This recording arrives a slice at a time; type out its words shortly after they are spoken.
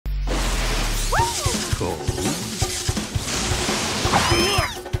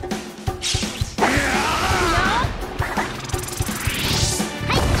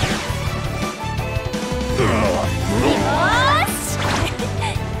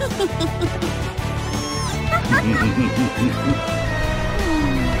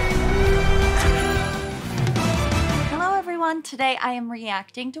Hello everyone, today I am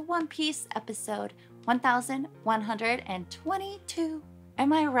reacting to One Piece episode 1122.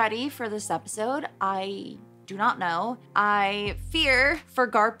 Am I ready for this episode? I do not know. I fear for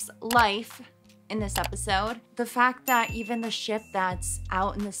Garp's life in this episode. The fact that even the ship that's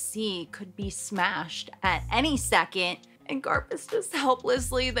out in the sea could be smashed at any second, and Garp is just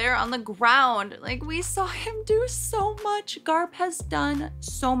helplessly there on the ground. Like, we saw him do so much. Garp has done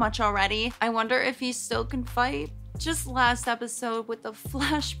so much already. I wonder if he still can fight. Just last episode with the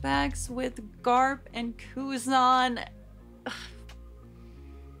flashbacks with Garp and Kuzan.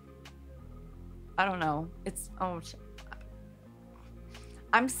 I don't know.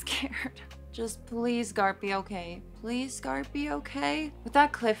 I'm scared. Just please, Garp, be okay. Please, Garp, be okay. With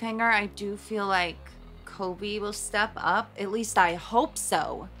that cliffhanger, I do feel like Kobe will step up. At least I hope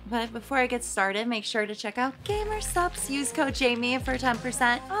so. But before I get started, make sure to check out Gamer Subs. Use code Jamie for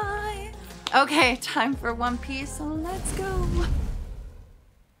 10%. Bye. Okay, time for One Piece, so let's go.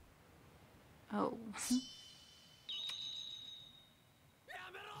 Oh.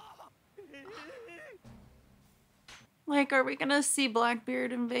 Like, are we gonna see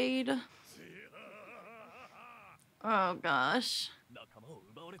Blackbeard invade? Oh gosh.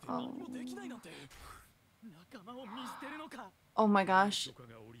 Oh. Oh my gosh.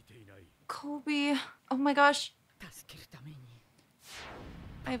 Kobe. Oh my gosh.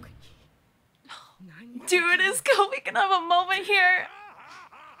 Dude, is Kobe gonna have a moment here?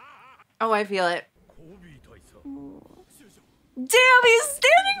 Oh, I feel it. Damn, he's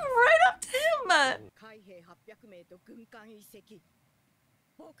standing right up to him!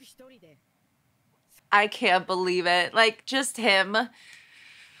 I can't believe it. Like, just him.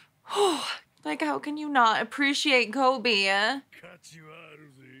 Like, how can you not appreciate Kobe?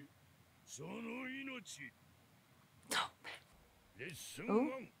 Oh,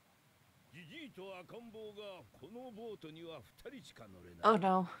 oh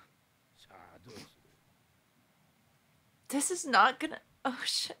no. This is not gonna... Oh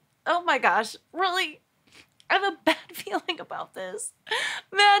shit. Oh my gosh. Really? I have a bad feeling about this.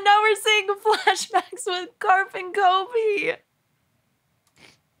 Man, now we're seeing flashbacks with Garp and Kobe.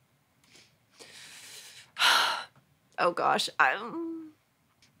 Oh gosh.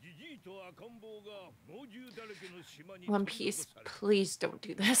 One Piece, please don't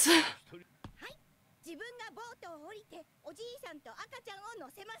do this.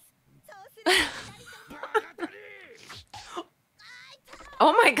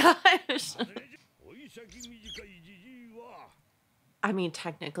 Oh my gosh. I mean,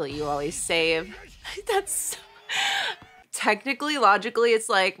 technically you always save. That's technically, logically, it's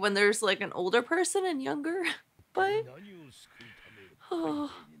like when there's like an older person and younger, but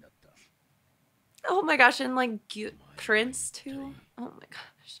oh, oh my gosh, and like Prince too. Oh my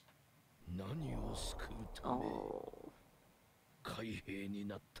gosh. Oh.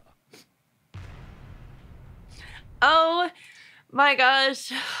 Oh my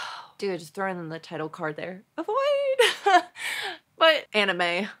gosh. Dude, just throwing in the title card there. Avoid. But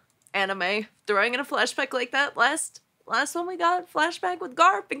anime. Throwing in a flashback like that. Last one we got flashback with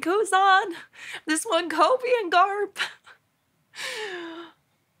Garp and Kuzan. This one Kobe and Garp.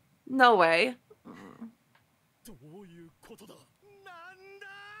 No way.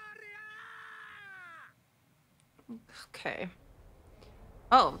 Okay.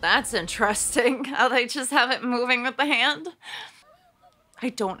 Oh, that's interesting. How they just have it moving with the hand. I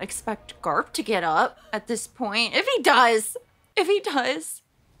don't expect Garp to get up at this point. If he does.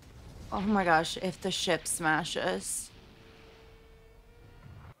 Oh my gosh, if the ship smashes.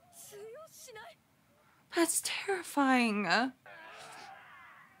 That's terrifying.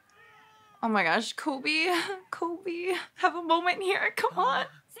 Oh my gosh, Kobe, have a moment here, come on.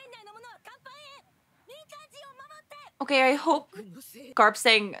 Okay, I hope Garp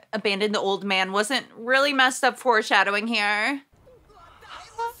saying abandon the old man wasn't really messed up foreshadowing here.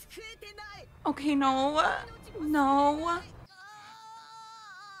 Okay, no.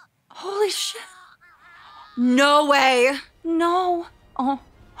 Holy shit. No way. No. Oh.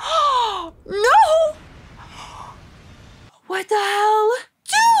 No! What the hell?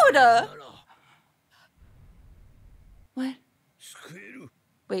 Dude! What?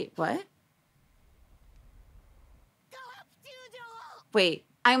 Wait, what? Wait,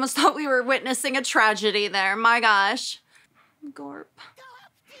 I almost thought we were witnessing a tragedy there. My gosh. Garp.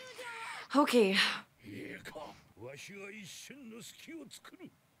 Okay.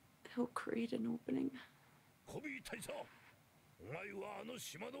 He'll create an opening.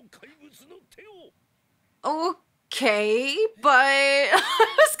 Okay, but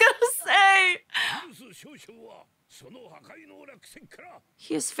I was gonna say,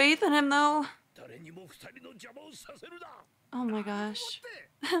 He has faith in him, though. Oh my gosh.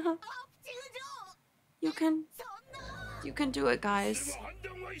 You can do it, guys.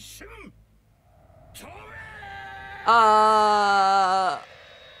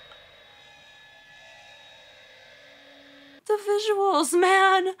 The visuals,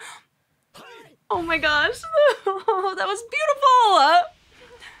 man. Oh my gosh. Oh, that was beautiful.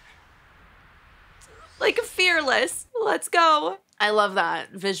 Like fearless. Let's go. I love that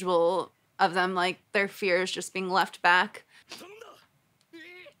visual of them, like their fears just being left back.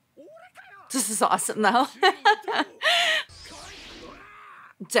 This is awesome, though.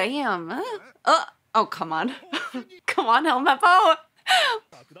 Damn. Oh, come on. Come on, Helmeppo.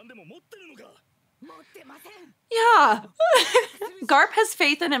 Yeah. Garp has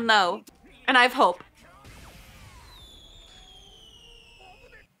faith in him, though. And I have hope.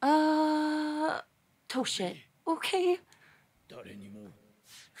 Oh shit. Okay.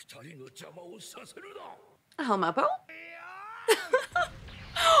 Helmeppo?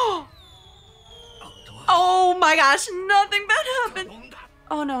 Oh my gosh, nothing bad happened.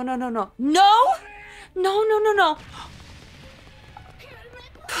 Oh no, no, no, no. No! No, no, no, no.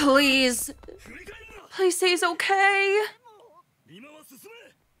 Please. Please say he's okay.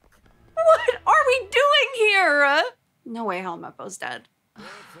 What are we doing here? No way Helmeppo's dead.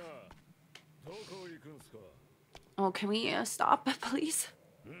 Oh, can we stop, please?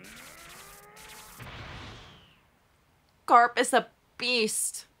 Garp is a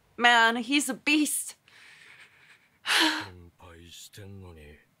beast. Man, he's a beast.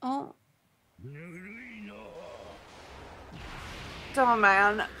 Oh. Oh,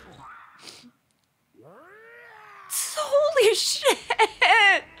 man. Holy shit!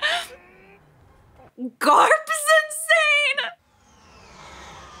 Garp's insane!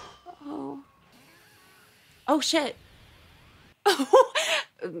 Oh. Oh, shit.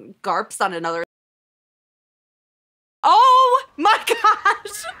 Garp's on another... Oh my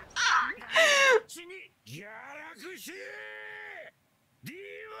gosh!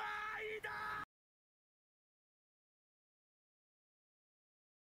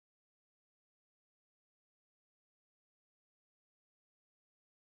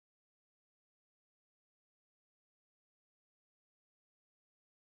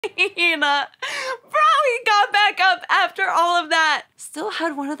 Bro, he got back up after all of that. Still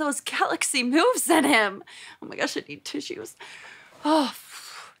had one of those galaxy moves in him. Oh my gosh, I need tissues. Oh,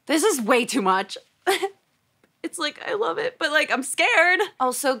 this is way too much. It's like, I love it, but like, I'm scared.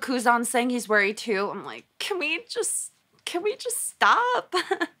 Also, Kuzan saying he's worried too. I'm like, can we just stop?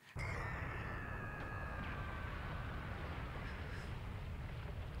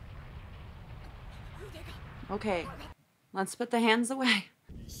 Okay, let's put the hands away.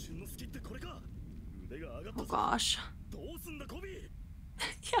 Oh gosh.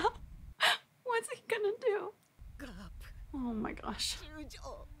 Yeah. What's he gonna do? Oh my gosh.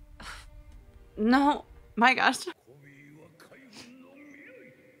 No. My gosh.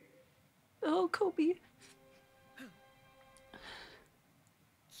 Oh, Kobe.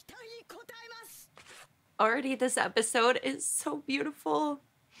 Already this episode is so beautiful.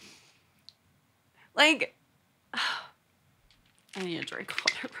 Like, I need to drink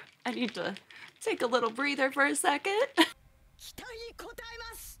water. I need to take a little breather for a second.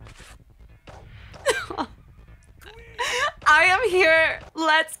 I am here.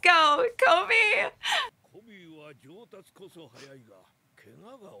 Let's go, Kobe.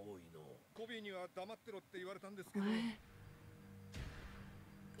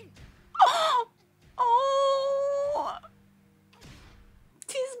 Oh,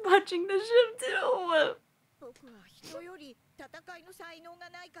 he's punching the ship too.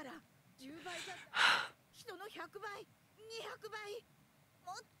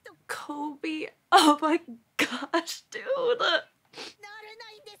 Kobe, oh my gosh, dude.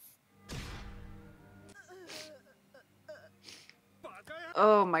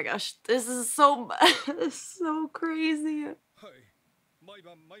 Oh my gosh, this is so so crazy.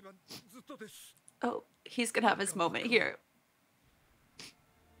 Oh, he's gonna have his moment here.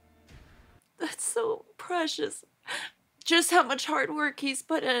 That's so precious. Just how much hard work he's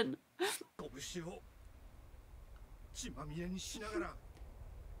put in.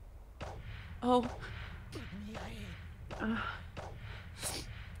 Oh.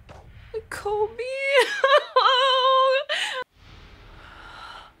 Kobe.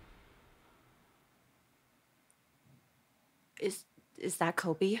 Is that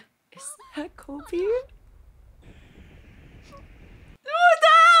Kobe? Is that Kobe? What the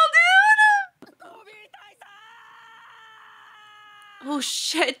hell, dude? Oh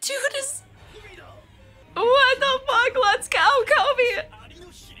shit, dude is... What the fuck? Let's go, Kobe!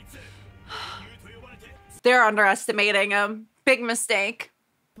 They're underestimating him. Big mistake.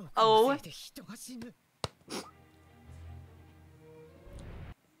 Oh.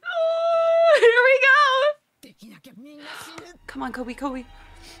 Oh, here we go! Come on, Kobe, Kobe.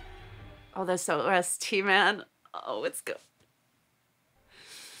 Oh, that's so ST, man. Oh, it's good.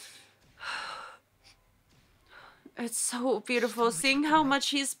 It's so beautiful seeing how much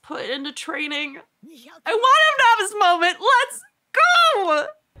he's put into training. I want him to have his moment. Let's go!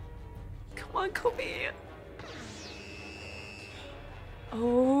 Come on, Kobe.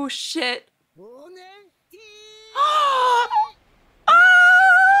 Oh, shit.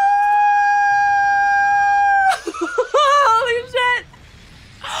 Holy shit!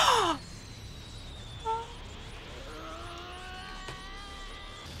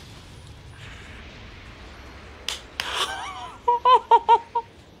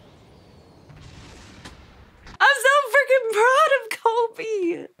 I'm so freaking proud of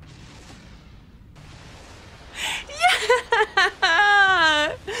Kobe!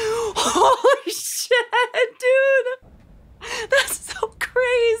 Yeah! Holy shit, dude! That's so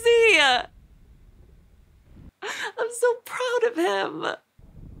crazy! I'm so proud of him!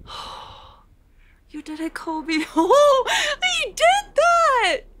 You did it, Kobe. Oh, he did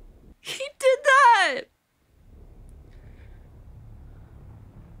that! He did that!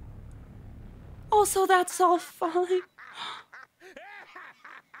 Also, that's all fine.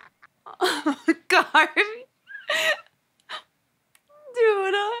 Oh, God.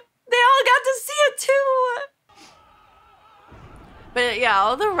 Dude, they all got to see it too! But yeah,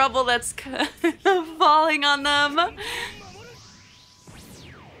 all the rubble that's kind of falling on them.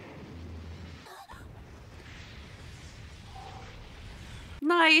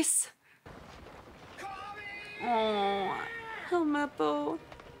 Nice. Oh, Helmeppo.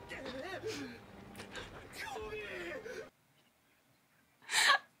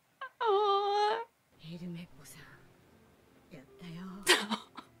 Oh.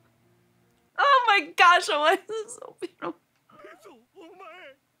 Oh my gosh, oh, this is so beautiful.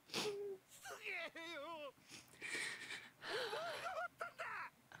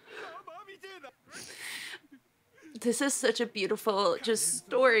 This is such a beautiful just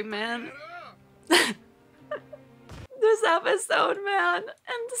story, man. This episode, man,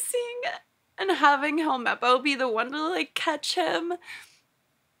 and seeing and having Helmeppo be the one to like catch him.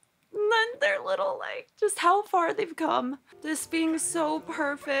 And then their little, like, just how far they've come. This being so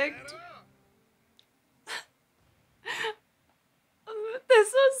perfect.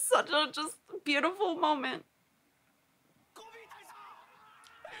 This was such a just beautiful moment.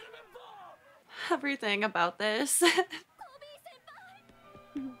 Everything about this.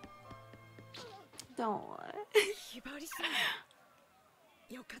 Don't worry.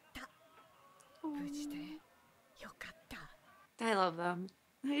 I love them.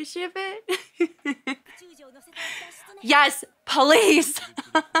 I ship it. Yes, police.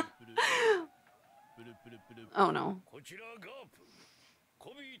 Oh no.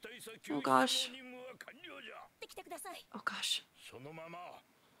 Oh gosh. Oh gosh.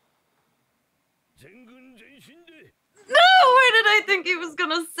 No, where did I think he was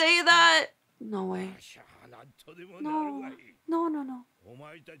gonna say that? No way. No. No, no, no.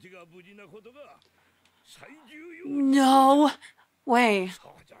 No way.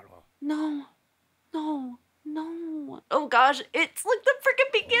 No. No. No. Oh gosh, it's like the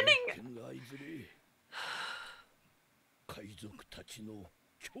freaking beginning.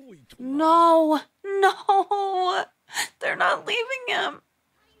 No. No. They're not leaving him.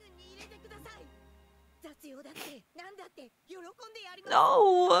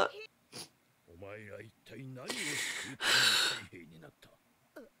 No.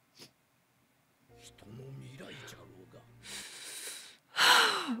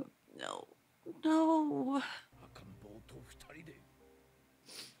 No. No.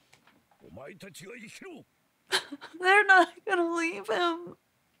 They're not gonna leave him.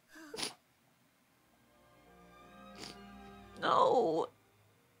 No.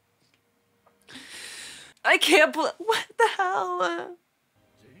 I can't believe. What the hell?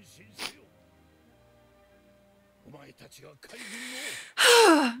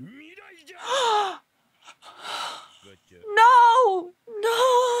 No!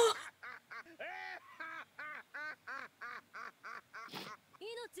 No!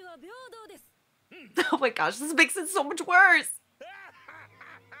 Oh my gosh, this makes it so much worse.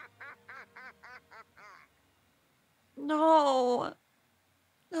 No.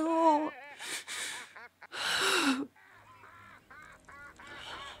 No.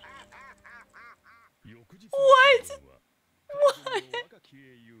 What? What?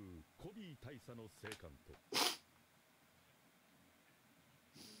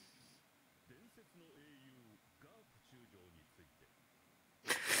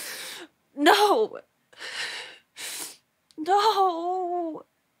 No! No!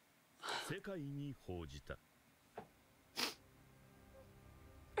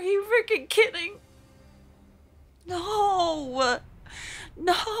 Are you freaking kidding? No!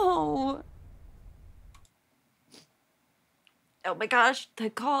 No! Oh my gosh, the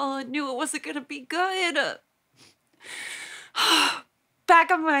call, I knew it wasn't gonna be good.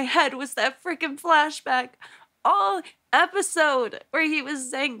 Back of my head was that freaking flashback all episode where he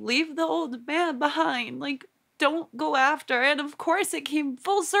was saying, leave the old man behind, like, don't go after. And of course it came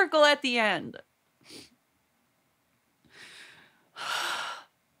full circle at the end.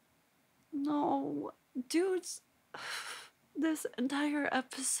 No, dudes, this entire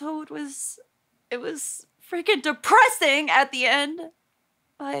episode was, it was freaking depressing at the end.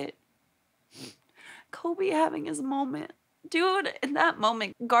 But Kobe having his moment. Dude, in that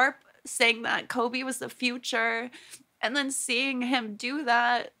moment, Garp saying that Kobe was the future, and then seeing him do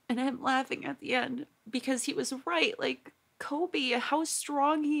that and him laughing at the end because he was right. Like, Kobe, how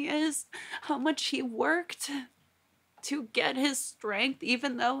strong he is, how much he worked to get his strength,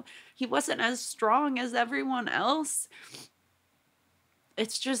 even though he wasn't as strong as everyone else.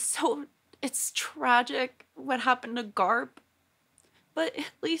 It's just so, it's tragic what happened to Garp. But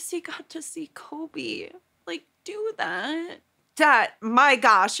at least he got to see Kobe, like, do that. That, my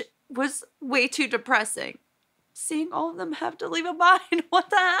gosh, was way too depressing. Seeing all of them have to leave him behind. What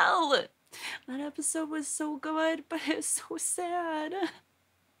the hell? That episode was so good, but it was so sad.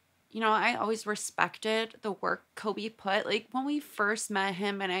 You know, I always respected the work Kobe put. Like, when we first met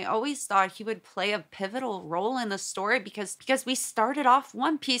him, and I always thought he would play a pivotal role in the story because we started off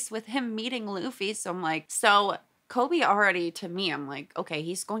One Piece with him meeting Luffy. So I'm like, so Kobe already, to me, I'm like, okay,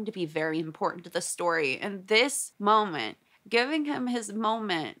 he's going to be very important to the story. And this moment, giving him his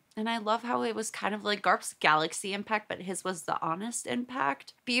moment, and I love how it was kind of like Garp's galaxy impact, but his was the honest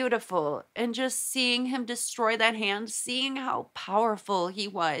impact. Beautiful. And just seeing him destroy that hand, seeing how powerful he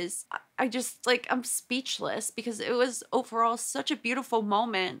was, I just, like, I'm speechless because it was overall such a beautiful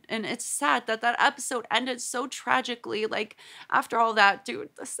moment. And it's sad that that episode ended so tragically. Like, after all that, dude,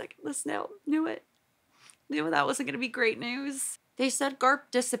 the second the snail knew it. Knew that wasn't going to be great news. They said Garp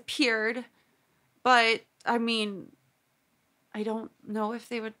disappeared, but I mean, I don't know if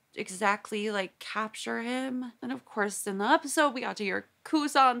they would exactly like capture him. And of course, in the episode, we got to hear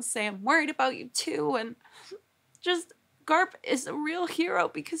Kuzan say, I'm worried about you too. And just Garp is a real hero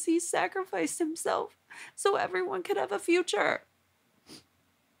because he sacrificed himself so everyone could have a future.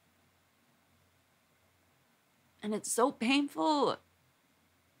 And it's so painful.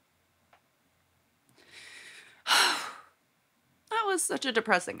 That was such a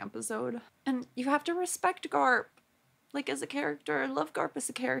depressing episode. And you have to respect Garp, like, as a character. Love Garp as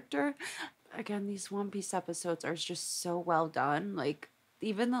a character. Again, these One Piece episodes are just so well done. Like,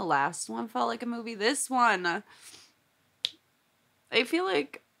 even the last one felt like a movie. This one, I feel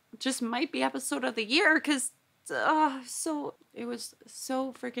like just might be episode of the year because it was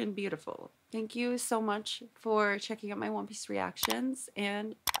so freaking beautiful. Thank you so much for checking out my One Piece reactions,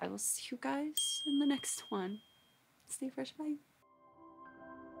 and I will see you guys in the next one. Stay fresh, bye.